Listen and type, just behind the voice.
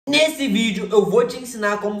Nesse vídeo eu vou te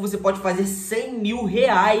ensinar como você pode fazer 100 mil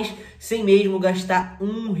reais sem mesmo gastar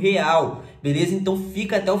R$1, beleza? Então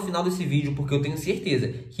fica até o final desse vídeo porque eu tenho certeza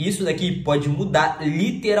que isso daqui pode mudar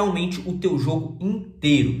literalmente o teu jogo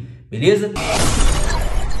inteiro, beleza?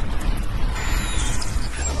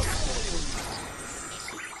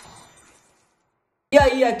 E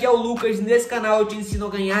aí, aqui é o Lucas. Nesse canal eu te ensino a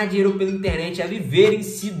ganhar dinheiro pela internet, a viver em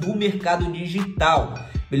si do mercado digital.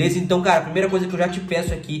 Beleza? Então, cara, a primeira coisa que eu já te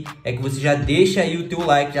peço aqui é que você já deixa aí o teu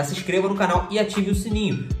like, já se inscreva no canal e ative o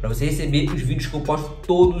sininho para você receber os vídeos que eu posto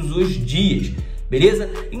todos os dias. Beleza?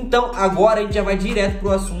 Então, agora a gente já vai direto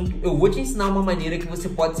pro assunto. Eu vou te ensinar uma maneira que você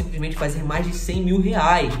pode simplesmente fazer mais de 100 mil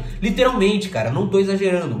reais. Literalmente, cara, não tô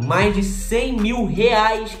exagerando. Mais de 100 mil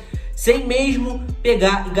reais sem mesmo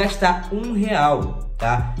pegar e gastar R$1,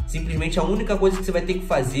 tá? Simplesmente a única coisa que você vai ter que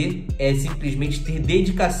fazer é simplesmente ter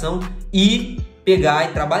dedicação e pegar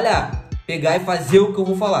e trabalhar. Pegar e fazer o que eu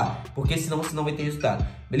vou falar, porque senão você não vai ter resultado,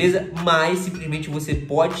 beleza? Mas simplesmente você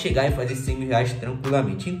pode chegar e fazer 100 mil reais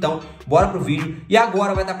tranquilamente. Então, bora pro vídeo. E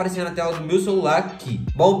agora vai estar aparecendo na tela do meu celular aqui.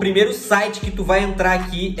 Bom, o primeiro site que tu vai entrar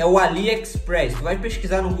aqui é o AliExpress. Tu vai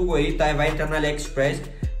pesquisar no Google aí, tá? E vai entrar no AliExpress,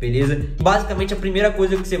 beleza? Basicamente a primeira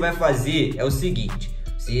coisa que você vai fazer é o seguinte: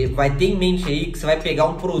 você vai ter em mente aí que você vai pegar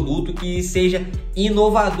um produto que seja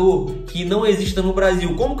inovador, que não exista no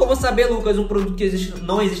Brasil. Como que eu vou saber, Lucas, um produto que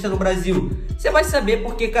não exista no Brasil? Você vai saber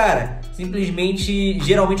porque, cara, simplesmente,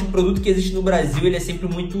 geralmente um produto que existe no Brasil, ele é sempre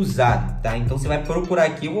muito usado, tá? Então você vai procurar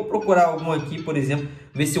aqui, eu vou procurar algum aqui, por exemplo,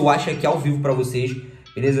 ver se eu acho aqui ao vivo pra vocês,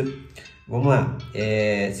 beleza? Vamos lá,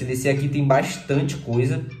 se descer aqui tem bastante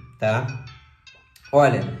coisa, tá?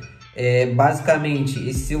 Olha, basicamente,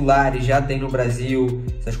 esses celulares já tem no Brasil,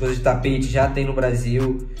 essas coisas de tapete já tem no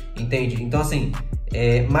Brasil, entende? Então assim,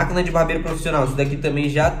 máquina de barbeiro profissional, isso daqui também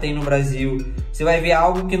já tem no Brasil. Você vai ver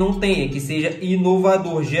algo que não tenha, que seja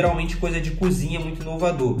inovador, geralmente coisa de cozinha muito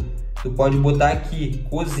inovador. Tu pode botar aqui,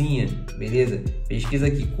 cozinha, beleza? Pesquisa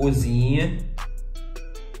aqui, cozinha,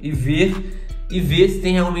 e ver se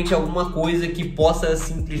tem realmente alguma coisa que possa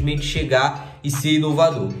simplesmente chegar e ser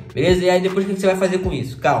inovador, beleza? E aí depois o que você vai fazer com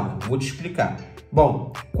isso? Calma, vou te explicar.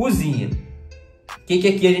 Bom, cozinha. O que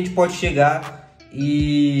aqui a gente pode chegar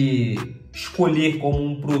e escolher como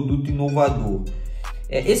um produto inovador?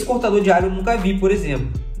 Esse cortador de alho eu nunca vi, por exemplo,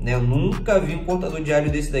 né? Eu nunca vi um cortador de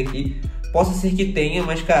alho desse daqui. Possa ser que tenha,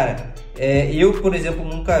 mas cara, eu, por exemplo,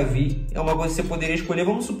 nunca vi. É uma coisa que você poderia escolher.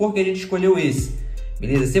 Vamos supor que a gente escolheu esse,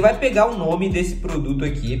 beleza? Você vai pegar o nome desse produto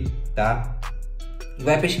aqui, tá? E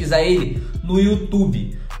vai pesquisar ele no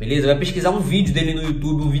YouTube, beleza? Vai pesquisar um vídeo dele no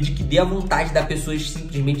YouTube, um vídeo que dê a vontade da pessoa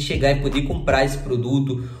simplesmente chegar e poder comprar esse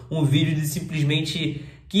produto, um vídeo de simplesmente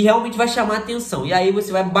que realmente vai chamar a atenção. E aí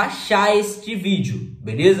você vai baixar este vídeo,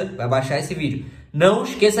 beleza? Vai baixar esse vídeo. Não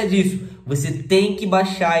esqueça disso, você tem que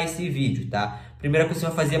baixar esse vídeo, tá? Primeira coisa que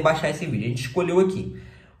você vai fazer é baixar esse vídeo. A gente escolheu aqui.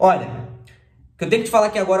 Olha, o que eu tenho que te falar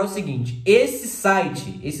aqui agora é o seguinte: esse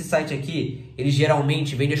site aqui, ele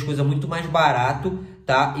geralmente vende as coisas muito mais barato,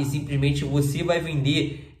 tá? E simplesmente você vai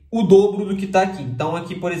vender o dobro do que tá aqui. Então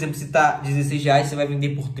aqui, por exemplo, se tá R$16, você vai vender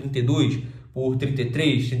por 32, por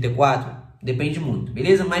 33, 34, depende muito,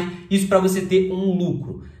 beleza? Mas isso para você ter um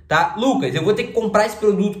lucro, tá? Lucas, eu vou ter que comprar esse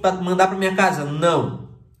produto para mandar para minha casa? Não,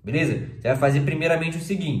 beleza? Você vai fazer primeiramente o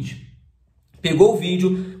seguinte: pegou o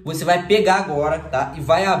vídeo, você vai pegar agora, tá? E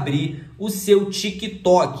vai abrir o seu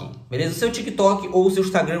TikTok, beleza? O seu TikTok ou o seu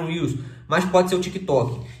Instagram Reels, mas pode ser o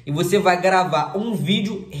TikTok. E você vai gravar um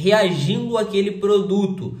vídeo reagindo àquele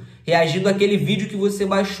produto, reagindo àquele vídeo que você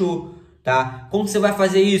baixou, tá? Como você vai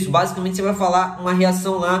fazer isso? Basicamente você vai falar uma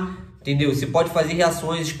reação lá, entendeu? Você pode fazer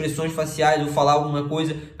reações, expressões faciais ou falar alguma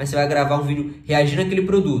coisa, mas você vai gravar um vídeo reagindo àquele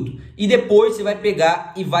produto. E depois você vai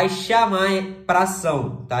pegar e vai chamar para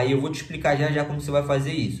ação, tá? E eu vou te explicar já como você vai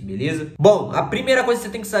fazer isso, beleza? Bom, a primeira coisa que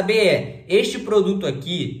você tem que saber é: este produto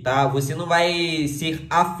aqui, tá? Você não vai ser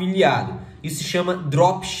afiliado. Isso se chama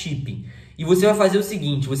dropshipping. E você vai fazer o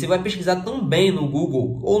seguinte: você vai pesquisar também no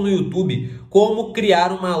Google ou no YouTube como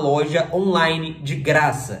criar uma loja online de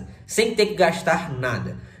graça, sem ter que gastar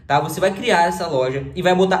nada. Tá? Você vai criar essa loja e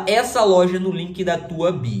vai botar essa loja no link da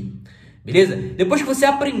tua bio, beleza? Depois que você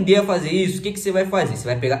aprender a fazer isso, o que você vai fazer? Você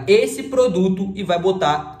vai pegar esse produto e vai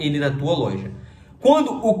botar ele na tua loja.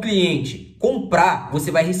 Quando o cliente comprar,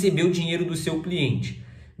 você vai receber o dinheiro do seu cliente,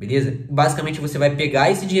 beleza? Basicamente você vai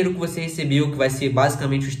pegar esse dinheiro que você recebeu, que vai ser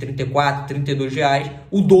basicamente os 34, 32 reais,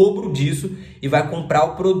 o dobro disso, e vai comprar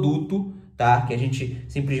o produto, tá? Que a gente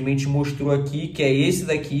simplesmente mostrou aqui, que é esse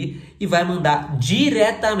daqui, e vai mandar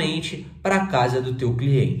diretamente para casa do teu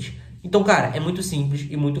cliente. Então, cara, é muito simples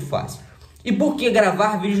e muito fácil. E por que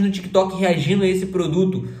gravar vídeos no TikTok reagindo a esse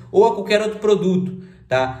produto ou a qualquer outro produto?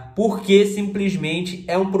 tá? Porque simplesmente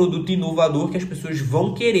é um produto inovador que as pessoas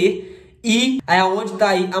vão querer e é onde está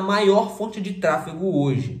aí a maior fonte de tráfego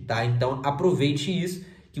hoje, tá? Então aproveite isso,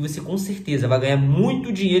 que você com certeza vai ganhar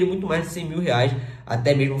muito dinheiro, muito mais de 100 mil reais,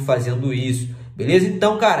 até mesmo fazendo isso. Beleza?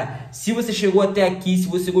 Então, cara, se você chegou até aqui, se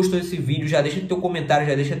você gostou desse vídeo, já deixa teu comentário,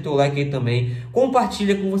 já deixa teu like aí também.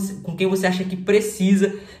 Compartilha com quem você acha que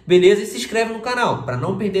precisa, beleza? E se inscreve no canal, para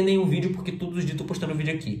não perder nenhum vídeo, porque todos os dias eu tô postando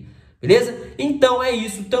vídeo aqui. Beleza? Então é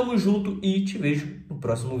isso, tamo junto e te vejo no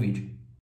próximo vídeo.